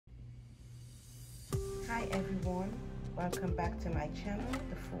Hi everyone, welcome back to my channel,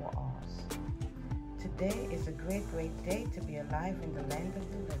 The 4 R's. Today is a great day to be alive in the land of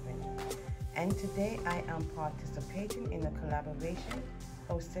the living. And today I am participating in a collaboration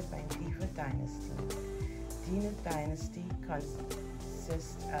hosted by Diva Dynasty. Diva Dynasty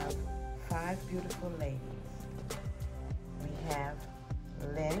consists of 5 beautiful ladies. We have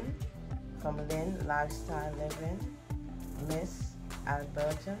Lynn from Lynn Lifestyle Living, Miss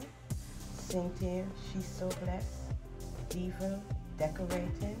Alberta, Cynthia, shesobless, Diva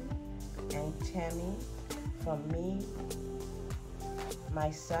Decorating, and Tammy from me,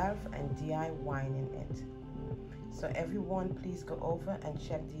 myself, and DIYing it. So everyone, please go over and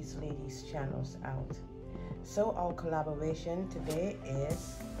check these ladies' channels out. So our collaboration today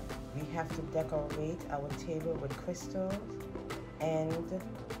is we have to decorate our table with crystals and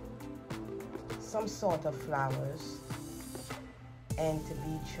some sort of flowers, and to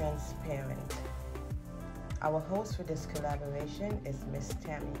be transparent. Our host for this collaboration is Miss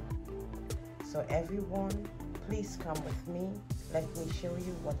Tammy. So everyone, please come with me. Let me show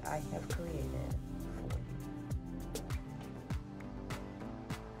you what I have created for you.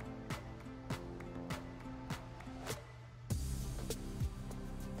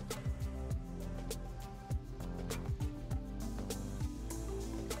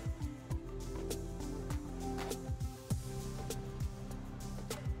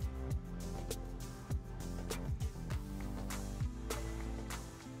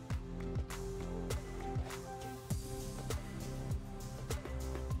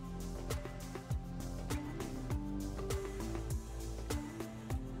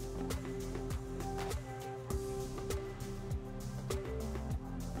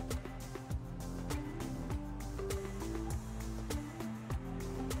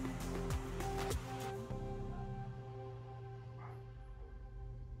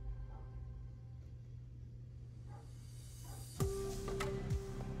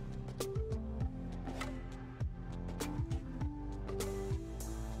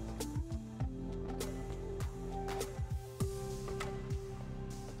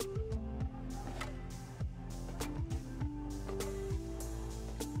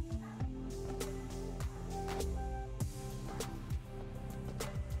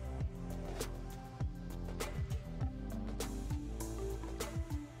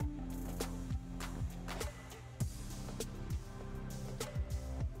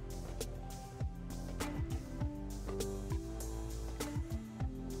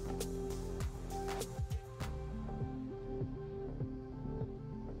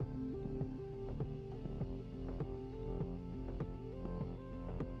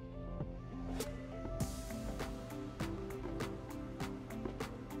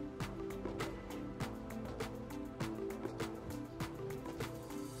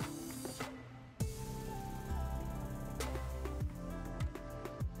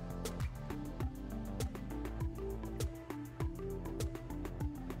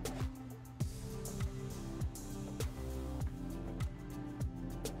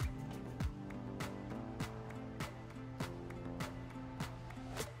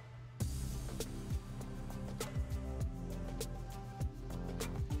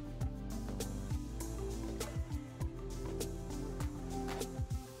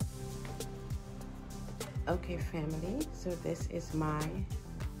 Okay family, so this is my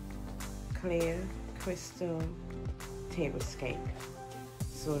clear crystal tablescape.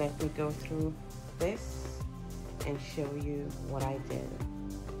 So let me go through this and show you what I did.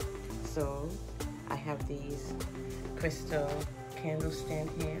 So I have these crystal candle stand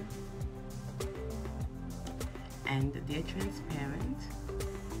here, and they're transparent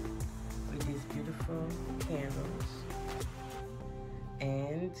with these beautiful candles.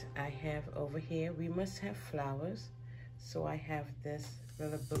 And I have over here, we must have flowers. So I have this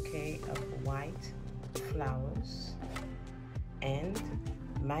little bouquet of white flowers. And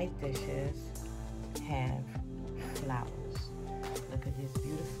my dishes have flowers. Look at these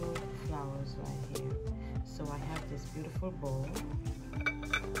beautiful flowers right here. So I have this beautiful bowl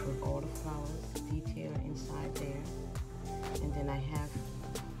with all the flowers detailed inside there. And then I have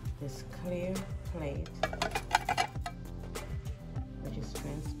this clear plate, which is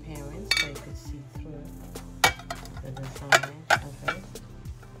transparent, so you could see through the design of it.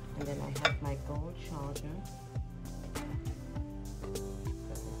 And then I have my gold charger.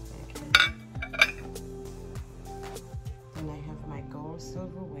 Put this back here. Then I have my gold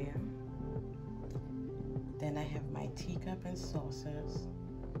silverware. Then I have my teacup and saucers.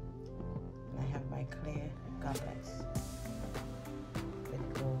 And I have my clear goblets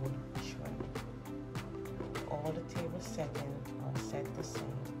with gold shrimp. All the table settings are set the same.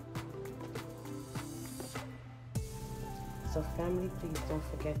 So family, please don't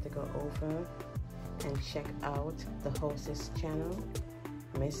forget to go over and check out the hostess channel,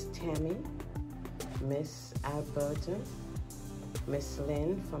 Miss Tammy, Miss Alberta, Miss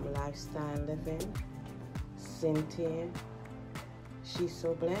Lynn from Lifestyle Living, Cynthia,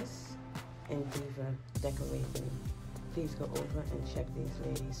 Shesobless, and Diva Decorating. Please go over and check these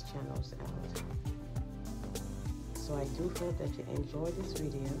ladies' channels out. So I do hope that you enjoyed this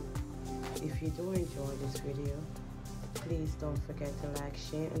video. If you do enjoy this video, please don't forget to like,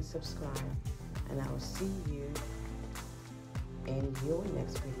 share, and subscribe. And I will see you in your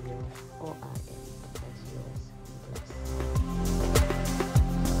next video, or I